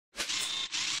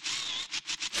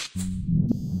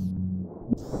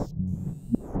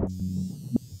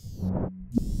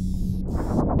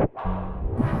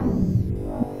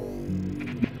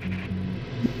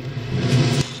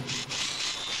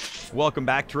Welcome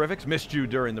back, Terrifics. Missed you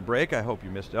during the break. I hope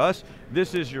you missed us.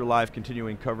 This is your live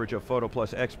continuing coverage of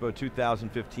PhotoPlus Expo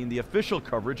 2015, the official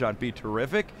coverage on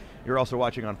BeTerrific. You're also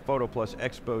watching on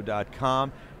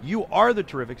PhotoPlusExpo.com. You are the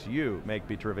Terrifics. You make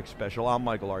BeTerrific special. I'm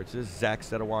Michael Artsis. Zach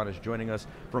Settewongse is joining us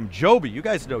from Joby. You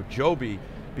guys know Joby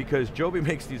because Joby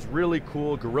makes these really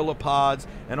cool Gorilla Pods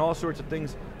and all sorts of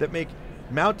things that make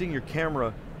mounting your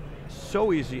camera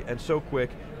so easy and so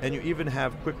quick, and you even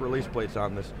have quick release plates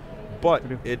on this. But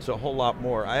it's a whole lot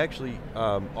more. I actually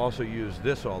also use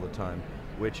this all the time,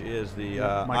 which is the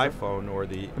iPhone or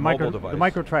the mobile device. The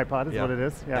micro tripod is what it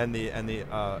is. Yeah. And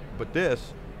but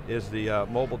this is the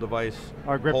mobile device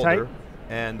grip holder, tight.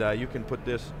 and you can put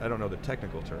this. I don't know the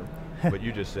technical term, but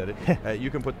you just said it. You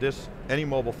can put this any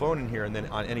mobile phone in here, and then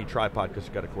on any tripod because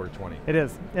it's got a 1/4-20. It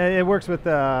is. It works with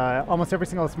almost every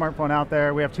single smartphone out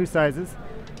there. We have two sizes.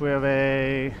 We have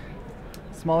a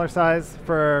smaller size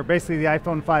for basically the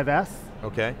iPhone 5S.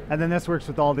 Okay. And then this works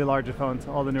with all the larger phones,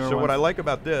 all the newer ones. So what I like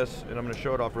about this, and I'm going to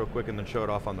show it off real quick and then show it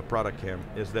off on the product cam,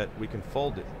 is that we can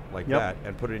fold it like that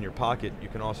and put it in your pocket. You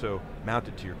can also mount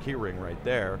it to your key ring right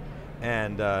there.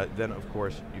 And then, of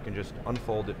course, you can just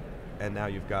unfold it, and now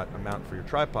you've got a mount for your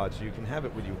tripod, so you can have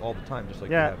it with you all the time, just like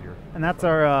you have your and that's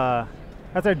our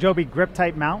Joby grip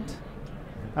type mount.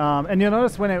 And you'll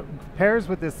notice when it pairs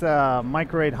with this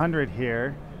Micro 800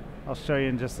 here, I'll show you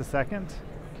in just a second.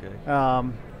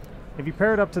 Okay. If you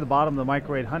pair it up to the bottom of the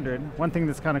Micro 800, one thing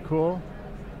that's kind of cool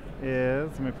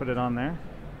is, let me put it on there,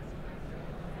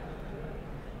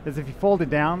 is if you fold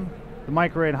it down, the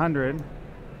Micro 800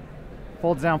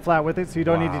 folds down flat with it, so you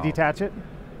don't need to detach it.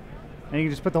 And you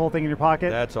can just put the whole thing in your pocket.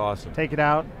 That's awesome. Take it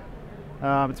out.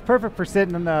 It's perfect for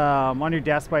sitting on your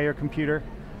desk by your computer.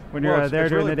 When you're there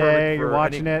during the day, you're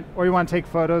watching it, or you want to take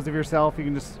photos of yourself, you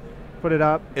can just put it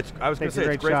up. I was going to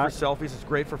say, it's great for selfies, it's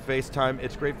great for FaceTime,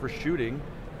 it's great for shooting,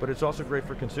 but it's also great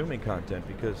for consuming content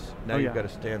because now you've got to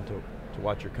stand to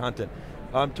watch your content.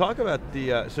 Talk about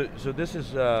the, so this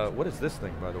is, what is this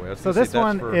thing, by the way? So this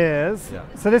one is,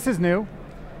 so this is new.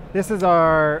 This is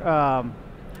our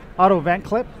auto vent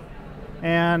clip,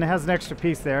 and it has an extra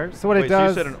piece there. So what it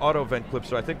does. So you said an auto vent clip,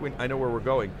 so I think I know where we're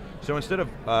going. So instead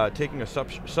of taking a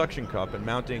suction cup and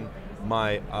mounting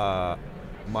my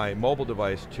my mobile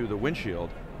device to the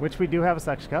windshield. Which we do have a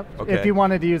suction cup. Okay. If you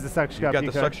wanted to use the suction cup, you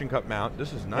got the suction cup mount.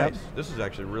 This is nice. This is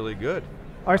actually really good.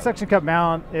 Our suction cup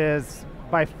mount is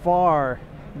by far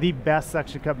the best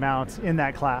suction cup mount in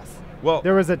that class. Well,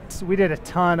 we did a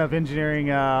ton of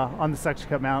engineering on the suction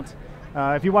cup mount.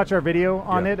 If you watch our video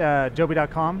on it,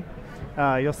 Joby.com,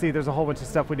 you'll see there's a whole bunch of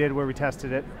stuff we did where we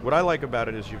tested it. What I like about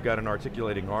it is you've got an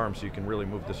articulating arm, so you can really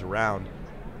move this around.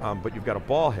 But you've got a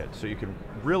ball head, so you can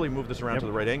really move this around to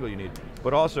the right angle you need.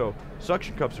 But also,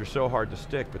 suction cups are so hard to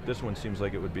stick, but this one seems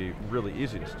like it would be really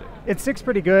easy to stick. It sticks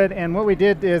pretty good, and what we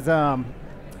did is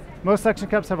most suction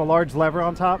cups have a large lever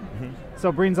on top, so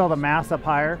it brings all the mass up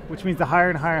higher, which means the higher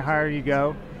and higher you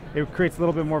go, it creates a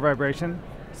little bit more vibration.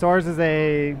 So ours is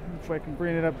if I can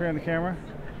bring it up here on the camera,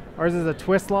 ours is a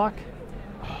twist lock,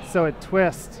 so it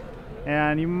twists.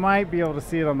 And you might be able to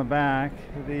see it on the back.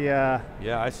 Yeah,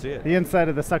 I see it. The inside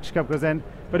of the suction cup goes in,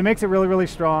 but it makes it really, really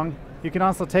strong. You can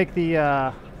also take the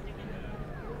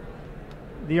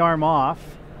arm off,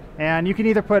 and you can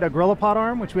either put a Gorilla Pod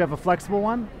arm, which we have a flexible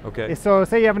one. Okay. So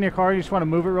say you have it in your car, you just want to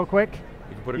move it real quick.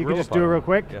 You can just do it real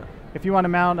quick. Yeah. If you want to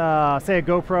mount, say, a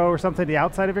GoPro or something to the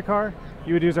outside of your car,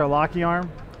 you would use our locky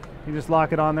arm. You just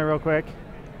lock it on there real quick.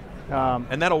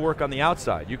 And that'll work on the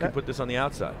outside. You can put this on the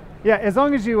outside. Yeah, as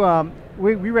long as you,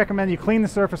 we recommend you clean the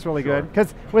surface really good,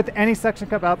 because with any suction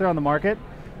cup out there on the market,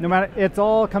 no matter, it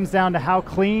all comes down to how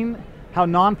clean, how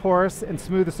non-porous and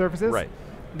smooth the surface is. Right.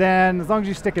 Then as long as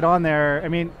you stick it on there, I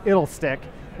mean, it'll stick.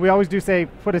 We always do say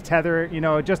put a tether,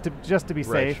 just to be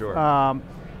safe. Sure.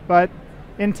 But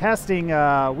in testing,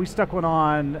 we stuck one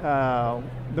on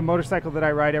the motorcycle that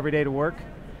I ride every day to work,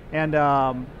 and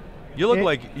you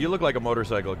look like a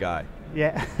motorcycle guy.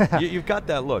 Yeah. You've got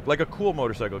that look, like a cool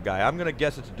motorcycle guy. I'm going to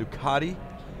guess it's a Ducati.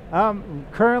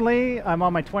 Currently, I'm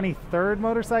on my 23rd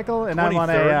motorcycle, and 23rd? I'm on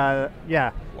a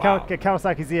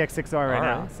Kawasaki ZX6R right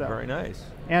now. So. Very nice.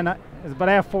 And but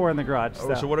I have 4 in the garage.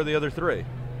 So what are the other 3?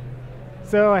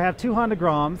 So I have 2 Honda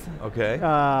Groms. Okay.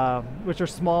 Which are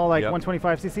small, like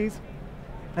 125 cc's.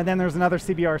 And then there's another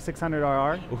CBR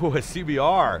 600RR. Ooh, a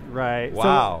CBR. Right.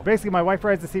 Wow. So basically, my wife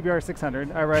rides the CBR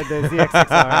 600. I ride the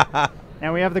ZX6R.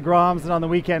 And we have the Groms, and on the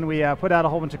weekend we put out a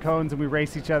whole bunch of cones and we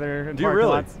race each other in parking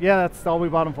lots. Yeah, that's all we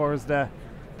bought them for, was to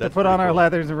to put on our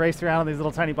leathers and race around on these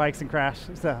little tiny bikes and crash.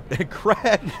 So. And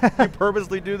crash? You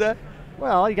purposely do that?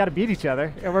 Well, you got to beat each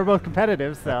other, and we're both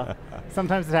competitive, so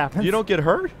sometimes it happens. You don't get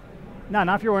hurt? No,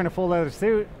 not if you're wearing a full leather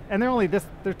suit. And they're only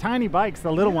they're tiny bikes,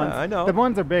 the little ones. I know. The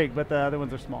ones are big, but the other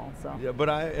ones are small. So. Yeah, but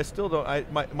I still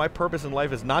don't. My purpose in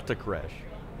life is not to crash.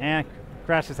 And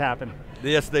crashes happen.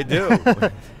 Yes, they do.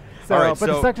 So, all right, but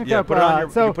the suction cup, put it on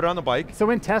you put it on the bike. So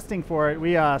in testing for it,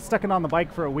 we stuck it on the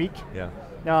bike for a week. Yeah.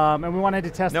 And we wanted to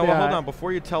test. Now, hold on.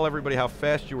 Before you tell everybody how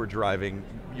fast you were driving,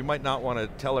 you might not want to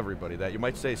tell everybody that. You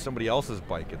might say somebody else's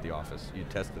bike at the office you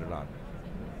tested it on.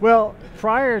 Well,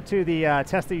 prior to the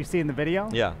test that you see in the video,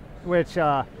 yeah, which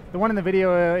the one in the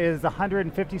video is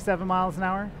 157 miles an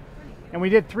hour, and we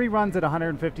did 3 runs at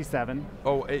 157.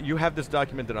 Oh, you have this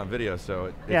documented on video,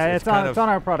 so it's on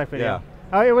our product video.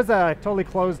 Yeah. It was a totally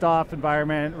closed off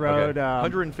environment road. Okay.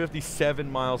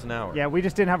 157 miles an hour. Yeah, we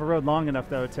just didn't have a road long enough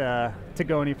though to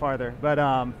go any farther. But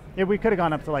we could have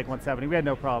gone up to like 170. We had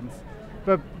no problems.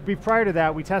 But prior to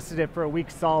that, we tested it for a week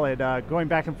solid, going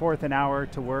back and forth an hour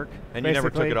to work. And you never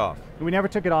took it off? We never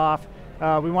took it off.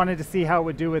 We wanted to see how it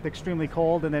would do with extremely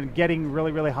cold and then getting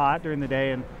really, really hot during the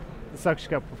day, and the suction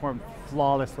cup performed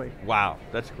flawlessly. Wow,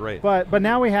 that's great. But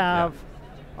now we have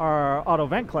our auto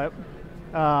vent clip,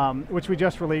 which we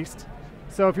just released.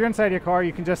 So if you're inside your car,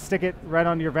 you can just stick it right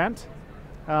on your vent.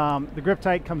 The grip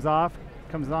tight comes off,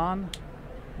 comes on.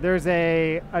 There's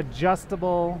a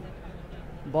adjustable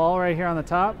ball right here on the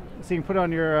top, so you can put it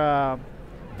on your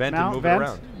vent and move it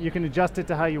around. You can adjust it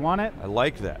to how you want it. I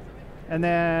like that. And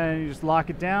then you just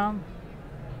lock it down,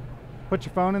 put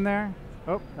your phone in there.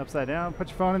 Oh, upside down. Put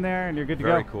your phone in there and you're good to go.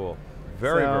 Very cool.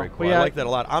 Very cool. I like that a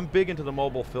lot. I'm big into the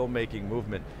mobile filmmaking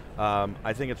movement.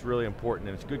 I think it's really important,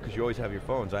 and it's good because you always have your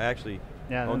phones. I actually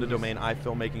own the domain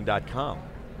ifilmmaking.com.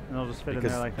 And I'll just fit in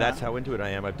there like that. Because that's how into it I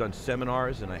am. I've done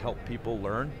seminars and I help people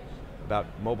learn about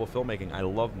mobile filmmaking. I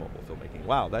love mobile filmmaking.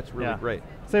 Wow, that's really great.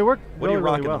 So it worked what are you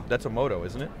rocking? Really well. That's a Moto,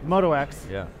 isn't it? Moto X.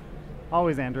 Yeah.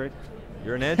 Always Android.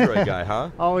 You're an Android guy, huh?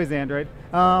 Always Android.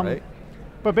 Right.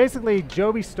 But basically,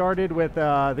 Joby started with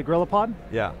the GorillaPod.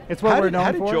 Yeah. It's what we're known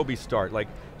for. How did Joby start? Like,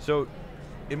 so,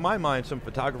 in my mind, some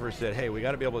photographers said, "Hey, we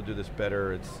got to be able to do this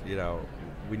better. It's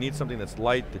we need something that's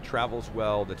light, that travels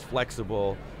well, that's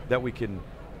flexible, that we can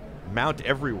mount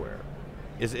everywhere."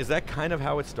 Is that kind of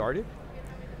how it started?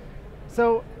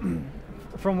 So,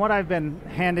 from what I've been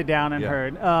handed down and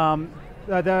heard,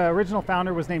 the original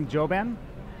founder was named Joby.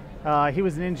 He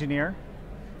was an engineer,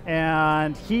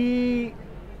 and he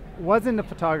was into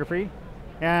photography,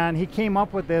 and he came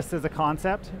up with this as a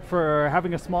concept for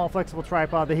having a small flexible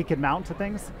tripod that he could mount to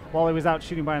things while he was out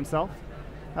shooting by himself.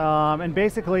 And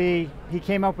basically, he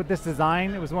came up with this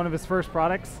design. It was one of his first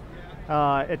products.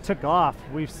 It took off.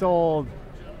 We've sold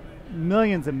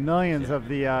millions and millions of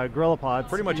the GorillaPods.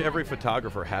 Pretty much every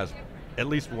photographer has at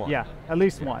least one. Yeah, at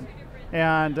least one.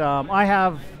 And I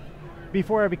have,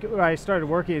 before I started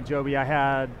working at Joby, I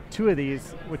had 2 of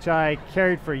these, which I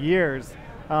carried for years.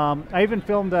 I even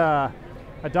filmed a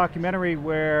documentary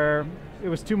where it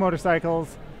was 2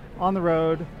 motorcycles on the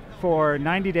road for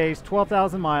 90 days,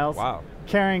 12,000 miles. Wow.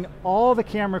 Carrying all the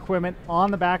camera equipment on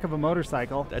the back of a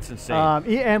motorcycle. That's insane.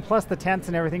 And plus the tents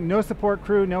and everything. No support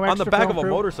crew, no extra on the back of a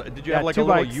crew. motorcycle? Did you have like a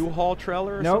little U-Haul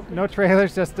trailer or something? No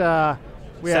trailers, just saddlebags?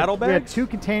 We had 2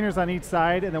 containers on each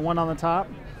side and then 1 on the top.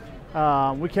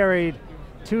 We carried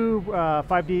 2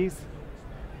 5Ds,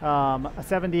 a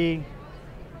 7D,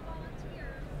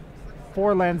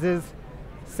 4 lenses,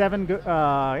 7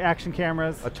 action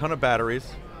cameras, a ton of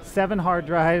batteries, 7 hard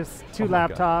drives, 2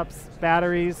 laptops,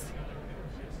 batteries,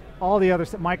 all the other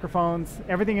microphones,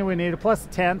 everything that we needed, plus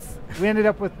tents. I ended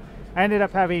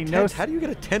up having tents? How do you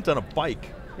get a tent on a bike?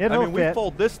 It'll fit. We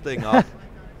fold this thing up.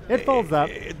 It folds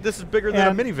up. This is bigger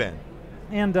than a minivan.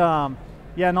 And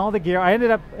and all the gear. I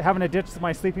ended up having to ditch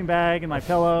my sleeping bag and my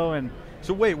pillow. And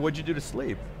so wait, what'd you do to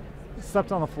sleep?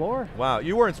 Slept on the floor. Wow,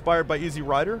 you were inspired by Easy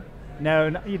Rider? No,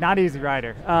 not Easy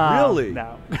Rider. Really?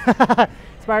 No.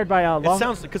 Inspired by It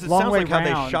sounds like how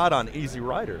they shot on Easy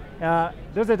Rider.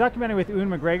 There's a documentary with Ewan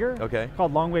McGregor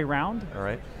called Long Way Round. All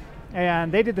right.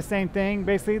 And they did the same thing.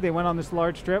 Basically, they went on this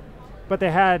large trip, but they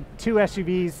had 2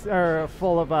 SUVs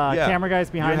full of camera guys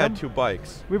behind them. You had 2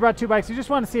 bikes. We brought 2 bikes. We just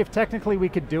wanted to see if technically we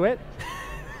could do it.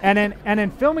 and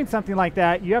in filming something like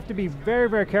that, you have to be very,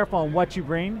 very careful on what you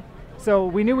bring. So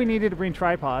we knew we needed to bring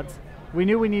tripods. We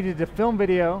knew we needed to film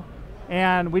video.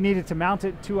 And we needed to mount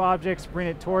it 2 objects, bring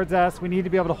it towards us. We needed to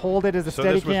be able to hold it as a Steadicam. So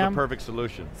this was the perfect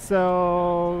solution.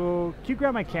 So, can you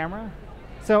grab my camera?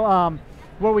 So,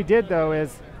 what we did though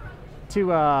is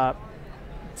to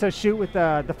shoot with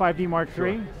the 5D Mark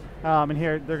III. And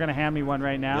here they're going to hand me one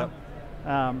right now.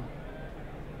 Yep.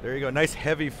 There you go. Nice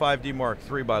heavy 5D Mark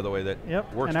III, by the way,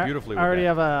 that works beautifully with that. I already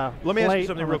have a Let me ask you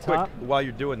something real quick top. while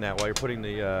you're doing that, while you're putting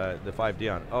the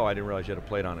 5D on. Oh, I didn't realize you had a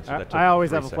plate on it. So that took I always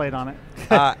 3 have a plate on it.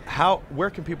 Where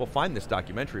can people find this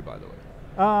documentary, by the way?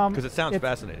 Because it sounds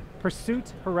fascinating.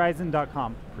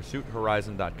 PursuitHorizon.com.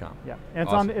 PursuitHorizon.com. Yeah, and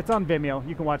awesome. it's on Vimeo.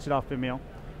 You can watch it off Vimeo.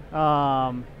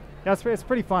 Yeah, it's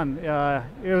pretty fun.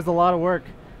 It was a lot of work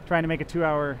trying to make a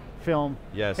 2-hour film.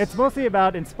 Yes. It's mostly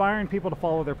about inspiring people to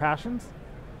follow their passions.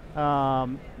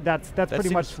 That's pretty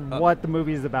much what the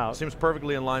movie is about. Seems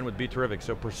perfectly in line with BeTerrific.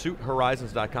 So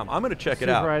PursuitHorizons.com. I'm going to check it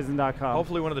out. PursuitHorizon.com.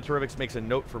 Hopefully one of the Terrifics makes a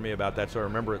note for me about that so I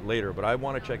remember it later, but I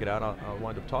want to check it out. I'll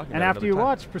wind up talking about it. And after you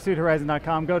watch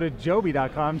PursuitHorizon.com, go to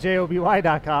Joby.com,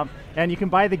 Joby.com, and you can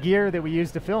buy the gear that we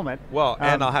use to film it. Well,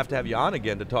 and I'll have to have you on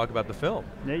again to talk about the film.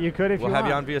 Yeah, you could if you want. We'll have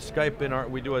you on via Skype.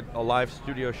 We do a live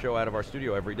studio show out of our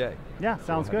studio every day. Yeah,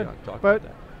 sounds good. Talk about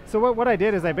that. So what I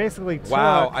did is I basically took...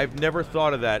 Wow, I've never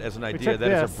thought of that as an idea.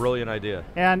 That is a brilliant idea.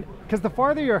 And because the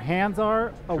farther your hands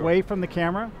are away from the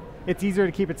camera, it's easier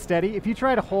to keep it steady. If you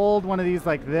try to hold one of these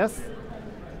like this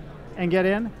and get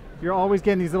in, you're always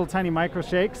getting these little tiny micro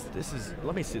shakes. This is,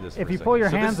 let me see this If you pull your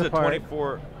hands apart.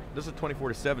 This is 24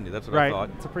 to 70, that's what I thought.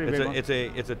 It's a pretty big one. It's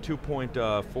a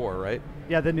 2.4, right?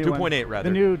 Yeah, the new 2.8 rather.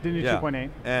 The new 2.8.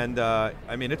 And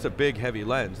I mean, it's a big, heavy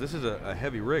lens. This is a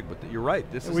heavy rig, but you're right.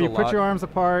 This is Where you put your arms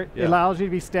apart, it allows you to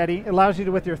be steady. It allows you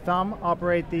to, with your thumb,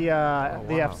 operate the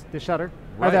shutter.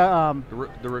 Right. Or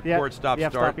the record, stop,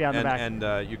 start,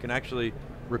 and you can actually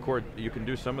record. You can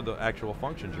do some of the actual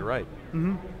functions. You're right.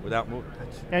 Without moving.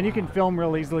 And you can film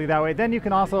real easily that way. Then you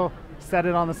can also set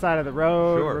it on the side of the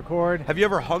road, record. Have you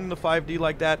ever hung the 5D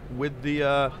like that with the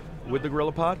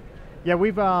GorillaPod? Yeah,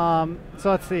 we've, so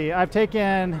let's see, I've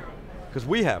taken... Because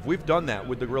we've done that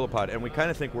with the GorillaPod, and we kind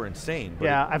of think we're insane. But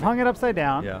yeah, I've hung it upside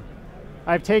down. Yeah.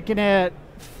 I've taken it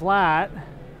flat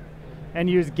and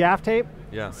used gaff tape,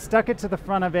 stuck it to the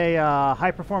front of a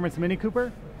high-performance Mini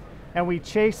Cooper, and we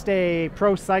chased a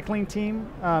pro cycling team.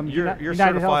 You're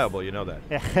certifiable, you know that.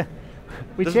 Yeah.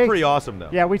 This is pretty awesome, though.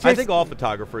 Yeah, I think all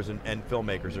photographers and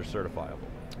filmmakers are certifiable.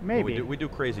 Maybe. We do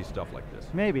crazy stuff like this.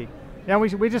 Maybe. Yeah,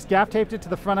 we just gaff taped it to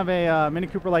the front of a Mini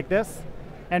Cooper like this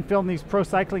and filmed these pro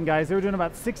cycling guys. They were doing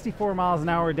about 64 miles an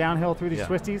hour downhill through these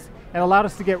twisties, and allowed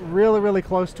us to get really, really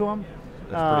close to them.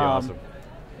 That's pretty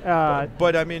awesome.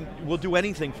 But I mean, we'll do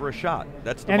anything for a shot.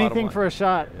 That's the anything for a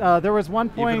shot. There was one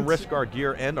point... Even risk our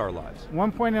gear and our lives.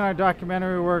 One point in our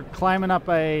documentary, we were climbing up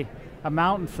a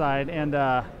mountainside, and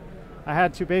I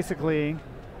had to basically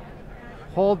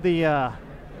hold the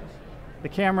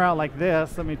camera out like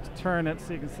this. Let me turn it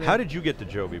so you can see. How did you get to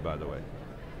Joby, by the way?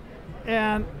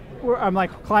 And I'm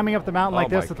like climbing up the mountain like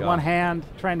this with one hand,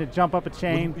 trying to jump up a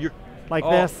chain like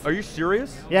this. Are you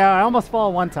serious? Yeah, I almost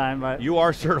fall one time, but you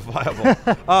are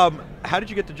certifiable. How did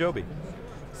you get to Joby?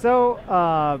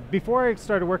 So before I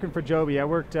started working for Joby, I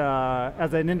worked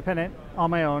as an independent on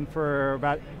my own for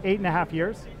about 8.5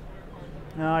 years.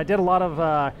 I did a lot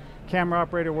of camera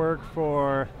operator work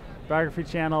for Biography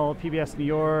Channel, PBS New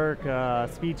York,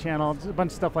 Speed Channel, just a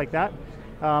bunch of stuff like that,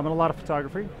 and a lot of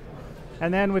photography.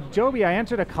 And then with Joby, I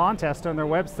entered a contest on their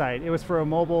website. It was for a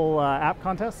mobile app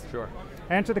contest. Sure.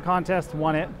 I entered the contest,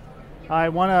 won it. I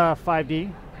won a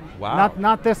 5D. Wow.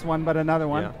 Not this one, but another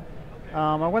one.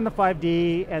 Yeah. I won the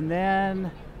 5D, and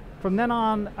then from then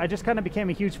on, I just kind of became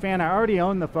a huge fan. I already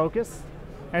owned the Focus.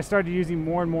 I started using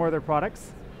more and more of their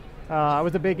products. I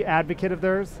was a big advocate of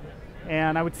theirs,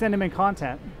 and I would send them in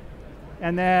content.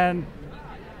 And then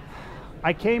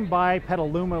I came by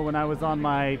Petaluma when I was on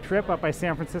my trip up by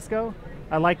San Francisco.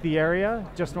 I liked the area,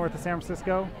 just north of San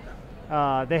Francisco.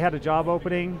 They had a job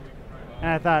opening,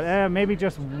 and I thought, maybe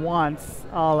just once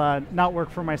I'll not work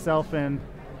for myself and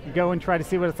go and try to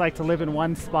see what it's like to live in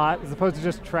one spot, as opposed to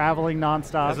just traveling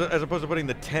nonstop. As opposed to putting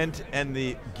the tent and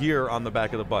the gear on the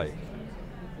back of the bike.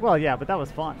 Well, yeah, but that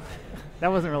was fun. That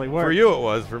wasn't really work. For you it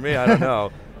was, for me, I don't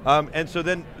know. And so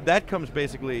then that comes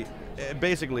basically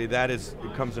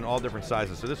it comes in all different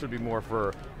sizes. So this would be more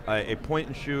for a point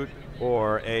and shoot,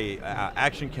 or a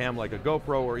action cam like a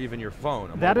GoPro, or even your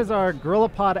phone. That is our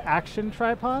GorillaPod action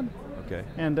tripod. Okay.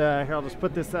 And here, I'll just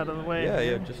put this out of the way.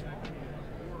 Yeah, just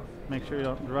make sure you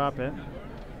don't drop it.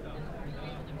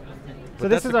 But so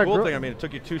this is our cool thing. I mean, it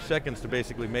took you 2 seconds to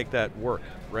basically make that work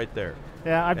right there.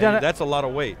 Yeah, I've done it. That's a lot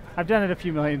of weight. I've done it a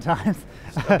few million times.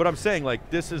 But I'm saying, like,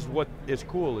 this is what is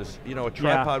cool. Is, you know, a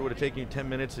tripod would have taken you 10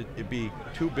 minutes. It'd be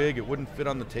too big. It wouldn't fit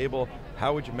on the table.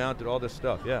 How would you mount it? All this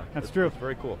stuff. Yeah, that's true. It's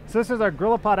very cool. So this is our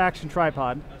GorillaPod action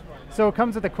tripod. So it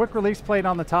comes with a quick release plate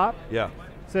on the top. Yeah.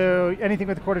 So anything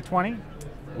with a 1/4 20.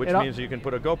 Which means you can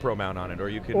put a GoPro mount on it, or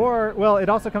you can... Or, well, it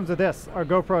also comes with this, our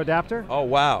GoPro adapter. Oh,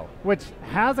 wow. Which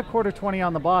has a 1/4-20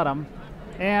 on the bottom,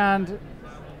 and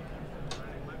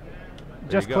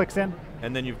just clicks in.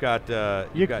 And then you've got,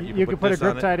 you can put a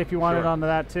grip tight if you want it onto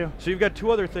that too. So you've got two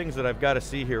other things that I've got to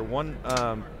see here. One,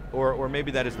 or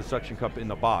maybe that is the suction cup in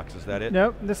the box, is that it?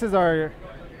 Nope, this is our,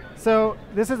 so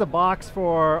this is a box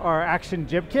for our action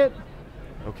jib kit.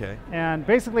 Okay. And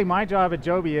basically my job at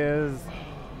Joby is,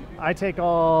 I take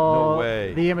all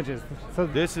the images. So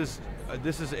this is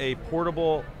a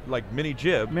portable, like, mini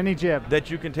jib. Mini jib. That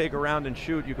you can take around and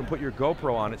shoot. You can put your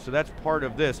GoPro on it, so that's part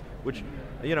of this, which,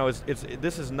 you know,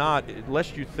 this is not,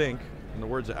 lest you think, in the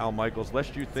words of Al Michaels,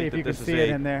 lest you think that this is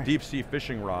a deep sea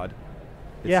fishing rod.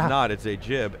 It's not, it's a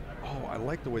jib. Oh, I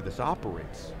like the way this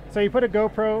operates. So you put a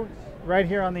GoPro right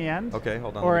here on the end. Okay,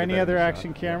 hold on. Or any other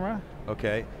action camera. Yeah.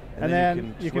 Okay, and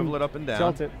then you can swivel it up and down.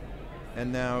 Tilt it.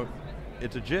 And now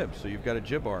it's a jib, so you've got a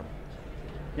jib arm.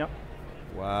 Yep.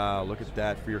 Wow, look at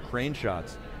that for your crane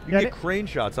shots. You can get crane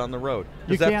shots on the road.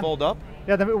 Does that fold up?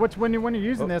 Yeah, when you're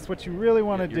using this, what you really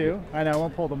want to do, I know I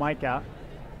won't pull the mic out,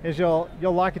 is you'll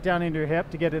lock it down into your hip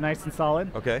to get it nice and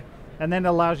solid. Okay. And then it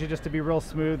allows you just to be real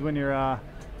smooth when you're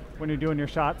doing your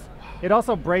shots. It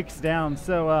also breaks down,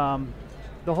 so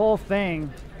the whole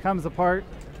thing comes apart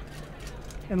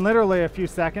in literally a few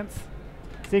seconds.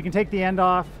 So you can take the end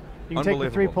off. You can take the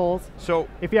 3 poles. So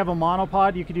if you have a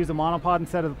monopod, you could use a monopod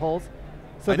instead of the poles.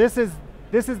 So this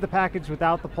is the package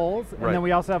without the poles, and then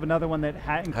we also have another one that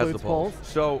includes the poles.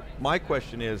 So my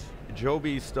question is,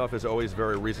 Joby's stuff is always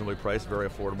very reasonably priced, very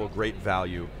affordable, great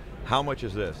value. How much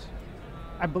is this?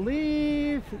 I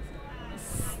believe,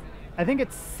 I think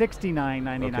it's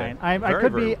 $69.99.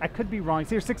 Okay. I could be wrong.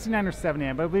 It's either $69 or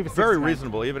 $79, but I believe it's very $69.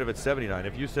 Reasonable, even if it's $79.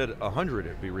 If you said $100,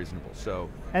 it'd be reasonable. So.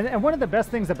 And one of the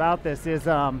best things about this is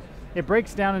it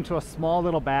breaks down into a small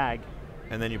little bag.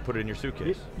 And then you put it in your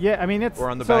suitcase. Yeah, I mean it's or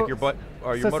on the back of your butt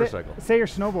or your motorcycle. Say you're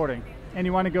snowboarding and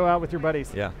you want to go out with your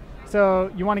buddies. Yeah. So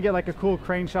you want to get like a cool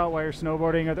crane shot while you're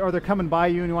snowboarding, or they're coming by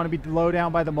you and you want to be low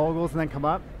down by the moguls and then come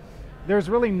up. There's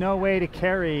really no way to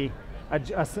carry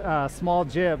a small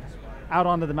jib out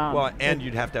onto the mountain. Well, and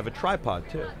you'd have to have a tripod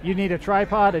too. You need a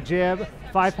tripod, a jib,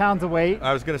 5 pounds of weight.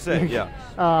 I was going to say,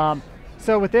 yeah.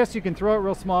 So with this, you can throw it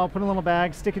real small, put it in a little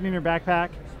bag, stick it in your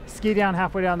backpack, ski down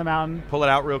halfway down the mountain. Pull it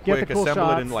out real quick, cool assemble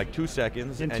shots it in like 2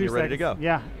 seconds, and you're ready to go.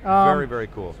 Yeah. Very, very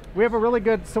cool. We have a really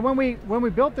good, so when we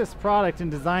built this product and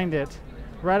designed it,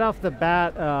 right off the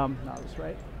bat,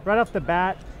 right off the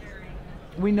bat,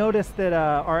 we noticed that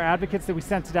our advocates that we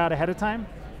sent it out ahead of time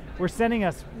were sending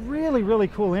us really, really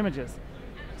cool images.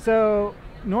 So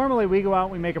normally we go out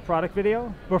and we make a product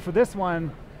video, but for this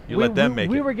one,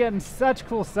 we were getting such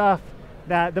cool stuff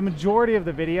that the majority of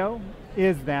the video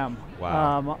is them.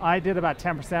 Wow. I did about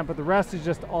 10%, but the rest is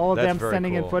just all of them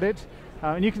sending in footage.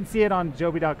 And you can see it on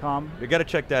Joby.com. You got to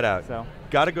check that out. So.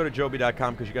 Got to go to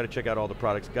Joby.com because you got to check out all the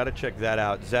products. Got to check that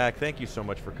out. Zach, thank you so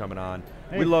much for coming on.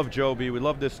 Hey. We love Joby. We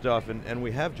love this stuff, and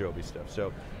we have Joby stuff.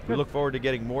 So we look forward to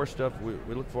getting more stuff.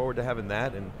 We look forward to having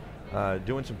that and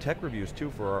doing some tech reviews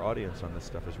too for our audience on this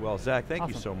stuff as well. Zach, thank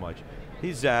you so much.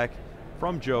 He's Zach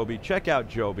from Joby. Check out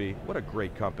Joby. What a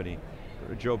great company. Go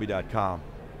to Joby.com.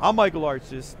 I'm Michael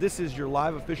Artsis. This is your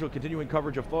live official continuing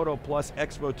coverage of PhotoPlus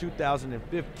Expo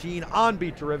 2015 on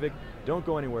BeTerrific. Don't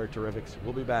go anywhere, Terrifics.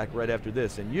 We'll be back right after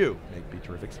this, and you make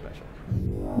BeTerrific special.